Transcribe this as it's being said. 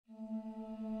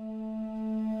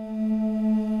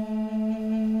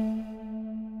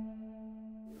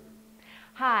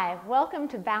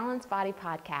welcome to Balanced Body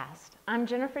Podcast. I'm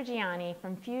Jennifer Gianni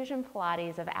from Fusion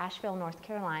Pilates of Asheville, North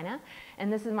Carolina,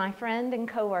 and this is my friend and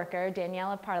coworker,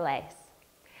 Daniela Parles.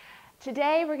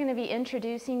 Today we're going to be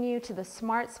introducing you to the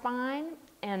Smartspine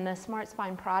and the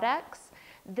Smartspine products.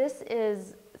 This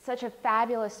is such a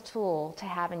fabulous tool to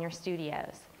have in your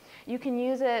studios. You can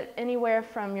use it anywhere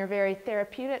from your very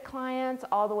therapeutic clients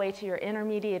all the way to your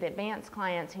intermediate advanced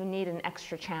clients who need an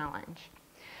extra challenge.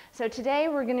 So today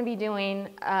we're going to be doing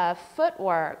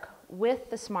footwork with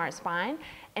the Smartspine,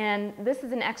 and this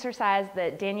is an exercise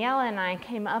that Daniela and I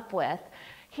came up with.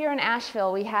 Here in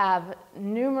Asheville we have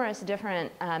numerous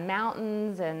different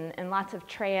mountains and lots of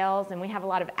trails, and we have a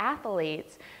lot of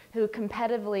athletes who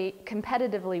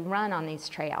competitively run on these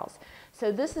trails.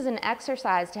 So this is an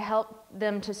exercise to help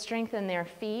them to strengthen their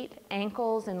feet,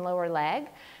 ankles, and lower leg,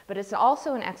 but it's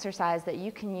also an exercise that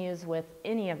you can use with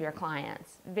any of your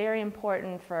clients. Very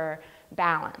important for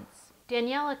balance.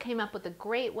 Daniela came up with a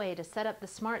great way to set up the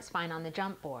Smartspine on the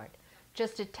jump board.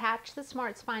 Just attach the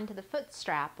Smartspine to the foot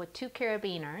strap with 2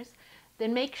 carabiners,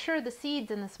 then make sure the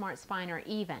seeds in the Smartspine are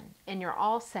even, and you're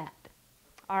all set.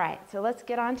 All right, so let's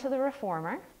get on to the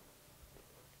reformer.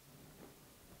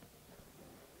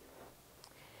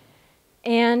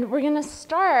 And we're going to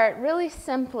start really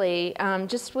simply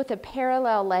just with a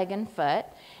parallel leg and foot.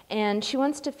 And she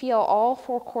wants to feel all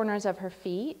 4 corners of her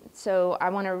feet. So I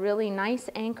want a really nice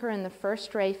anchor in the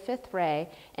first ray, 5th ray,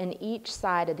 and each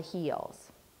side of the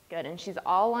heels. Good, and she's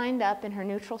all lined up in her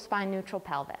neutral spine, neutral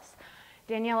pelvis.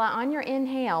 Daniela, on your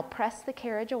inhale, press the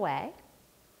carriage away.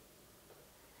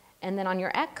 And then on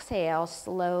your exhale,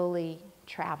 slowly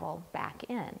travel back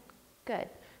in. Good.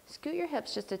 Scoot your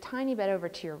hips just a tiny bit over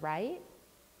to your right.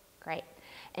 Great.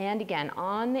 And again,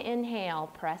 on the inhale,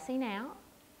 pressing out.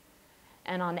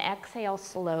 And on the exhale,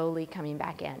 slowly coming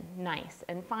back in. Nice.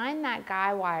 And find that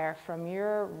guy wire from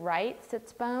your right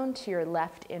sits bone to your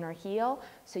left inner heel.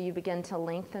 So you begin to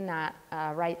lengthen that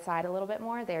right side a little bit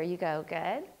more. There you go.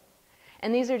 Good.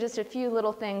 And these are just a few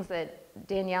little things that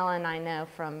Daniela and I know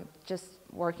from just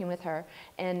working with her.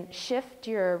 And shift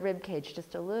your rib cage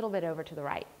just a little bit over to the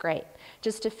right. Great.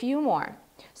 Just a few more.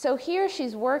 So here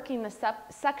she's working the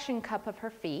suction cup of her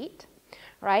feet,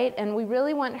 right? And we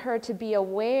really want her to be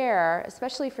aware,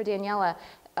 especially for Daniela,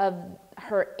 of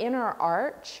her inner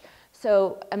arch.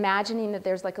 So imagining that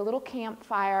there's like a little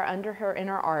campfire under her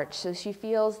inner arch. So she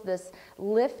feels this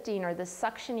lifting or this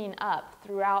suctioning up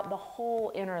throughout the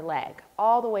whole inner leg,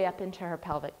 all the way up into her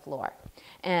pelvic floor.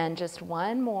 And just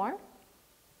one more.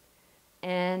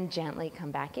 And gently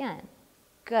come back in.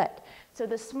 Good. So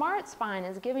the Smartspine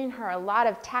is giving her a lot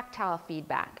of tactile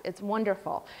feedback. It's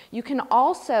wonderful. You can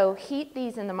also heat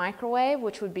these in the microwave,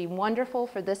 which would be wonderful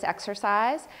for this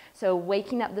exercise, so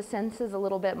waking up the senses a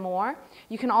little bit more.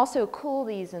 You can also cool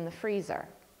these in the freezer.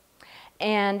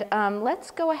 And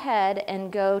let's go ahead and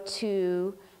go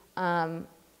to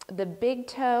the big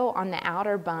toe on the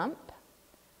outer bump.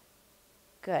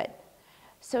 Good.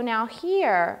 So now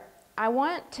here, I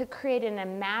want to create an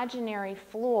imaginary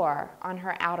floor on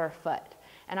her outer foot.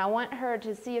 And I want her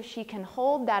to see if she can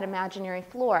hold that imaginary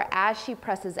floor as she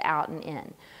presses out and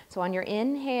in. So on your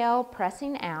inhale,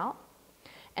 pressing out.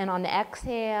 And on the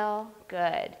exhale,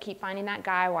 good. Keep finding that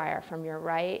guy wire from your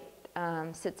right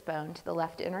sits bone to the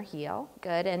left inner heel.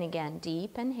 Good. And again,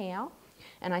 deep inhale.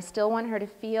 And I still want her to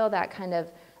feel that kind of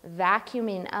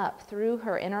vacuuming up through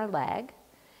her inner leg.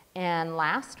 And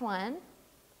last one.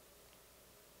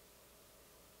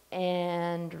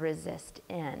 And resist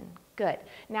in. Good.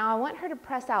 Now I want her to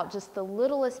press out just the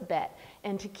littlest bit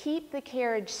and to keep the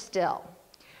carriage still.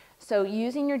 So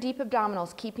using your deep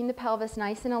abdominals, keeping the pelvis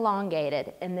nice and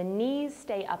elongated, and the knees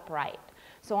stay upright.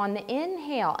 So on the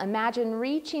inhale, imagine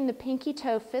reaching the pinky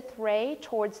toe 5th ray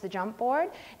towards the jump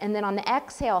board, and then on the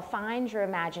exhale, find your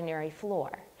imaginary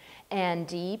floor. And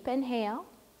deep inhale,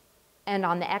 and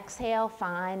on the exhale,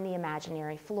 find the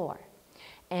imaginary floor.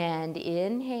 And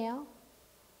inhale,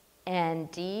 and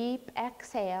deep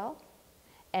exhale,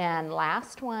 and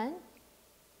last one,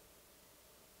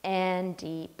 and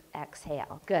deep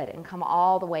exhale. Good, and come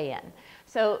all the way in.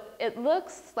 So it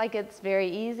looks like it's very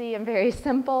easy and very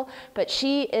simple, but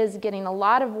she is getting a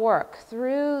lot of work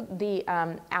through the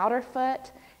outer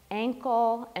foot,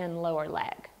 ankle, and lower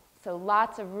leg. So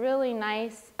lots of really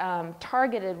nice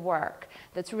targeted work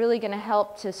that's really going to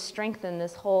help to strengthen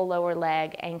this whole lower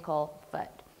leg, ankle, foot.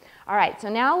 All right, so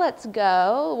now let's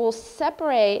go. We'll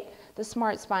separate the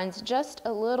Smartspines just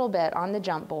a little bit on the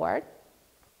jump board.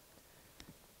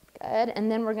 Good,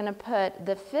 and then we're going to put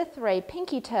the 5th ray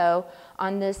pinky toe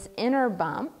on this inner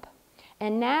bump,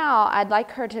 And now I'd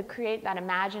like her to create that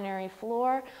imaginary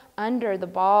floor under the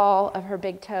ball of her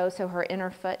big toe, so her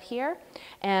inner foot here.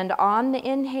 And on the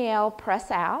inhale,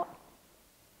 press out.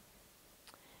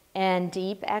 And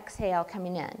deep exhale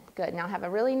coming in. Good. Now have a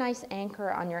really nice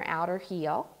anchor on your outer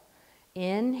heel.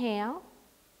 Inhale.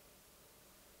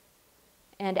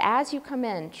 And as you come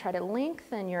in, try to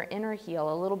lengthen your inner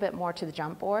heel a little bit more to the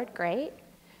jump board. Great.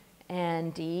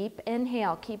 And deep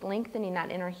inhale. Keep lengthening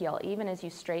that inner heel even as you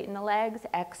straighten the legs.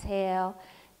 Exhale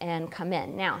and come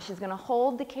in. Now she's going to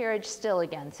hold the carriage still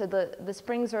again. So the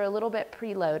springs are a little bit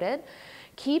preloaded.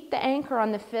 Keep the anchor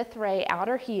on the fifth ray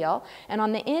outer heel, and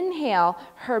on the inhale,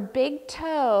 her big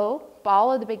toe,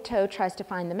 ball of the big toe tries to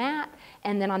find the mat,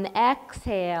 and then on the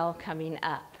exhale, coming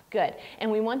up. Good. And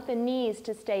we want the knees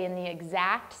to stay in the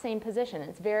exact same position.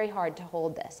 It's very hard to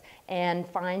hold this. And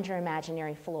find your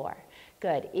imaginary floor.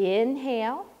 Good.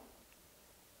 Inhale,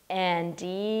 and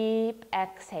deep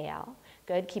exhale.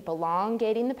 Good. Keep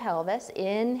elongating the pelvis.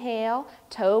 Inhale,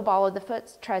 toe, ball of the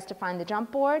foot tries to find the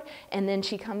jump board, and then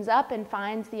she comes up and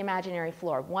finds the imaginary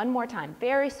floor. One more time.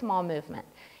 Very small movement.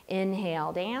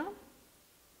 Inhale down,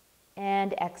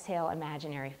 and exhale,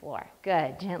 imaginary floor.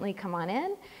 Good. Gently come on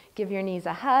in. Give your knees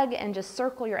a hug, and just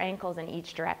circle your ankles in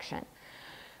each direction.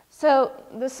 So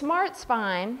the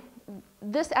Smartspine,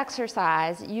 this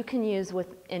exercise you can use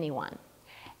with anyone.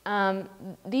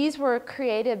 These were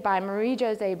created by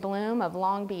Marie-José Bloom of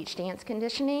Long Beach Dance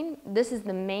Conditioning. This is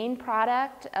the main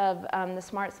product of the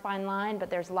Smartspine line,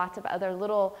 but there's lots of other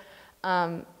little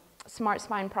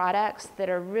Smartspine products that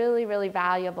are really, really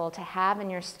valuable to have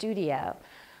in your studio.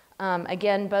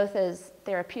 Again, both as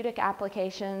therapeutic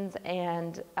applications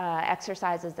and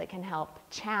exercises that can help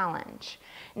challenge.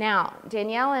 Now,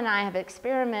 Danielle and I have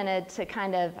experimented to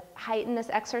kind of heighten this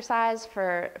exercise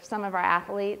for some of our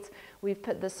athletes. We've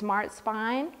put the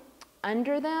Smartspine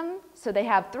under them, so they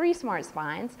have 3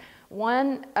 Smartspines,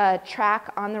 one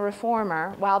track on the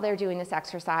reformer while they're doing this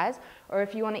exercise, or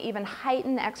if you want to even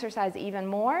heighten the exercise even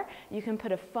more, you can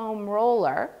put a foam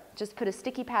roller, just put a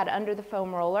sticky pad under the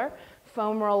foam roller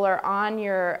on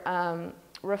your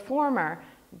reformer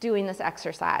doing this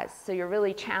exercise. So you're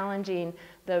really challenging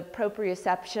the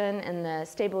proprioception and the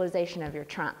stabilization of your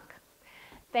trunk.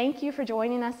 Thank you for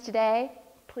joining us today.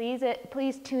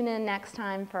 Please tune in next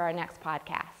time for our next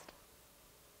podcast.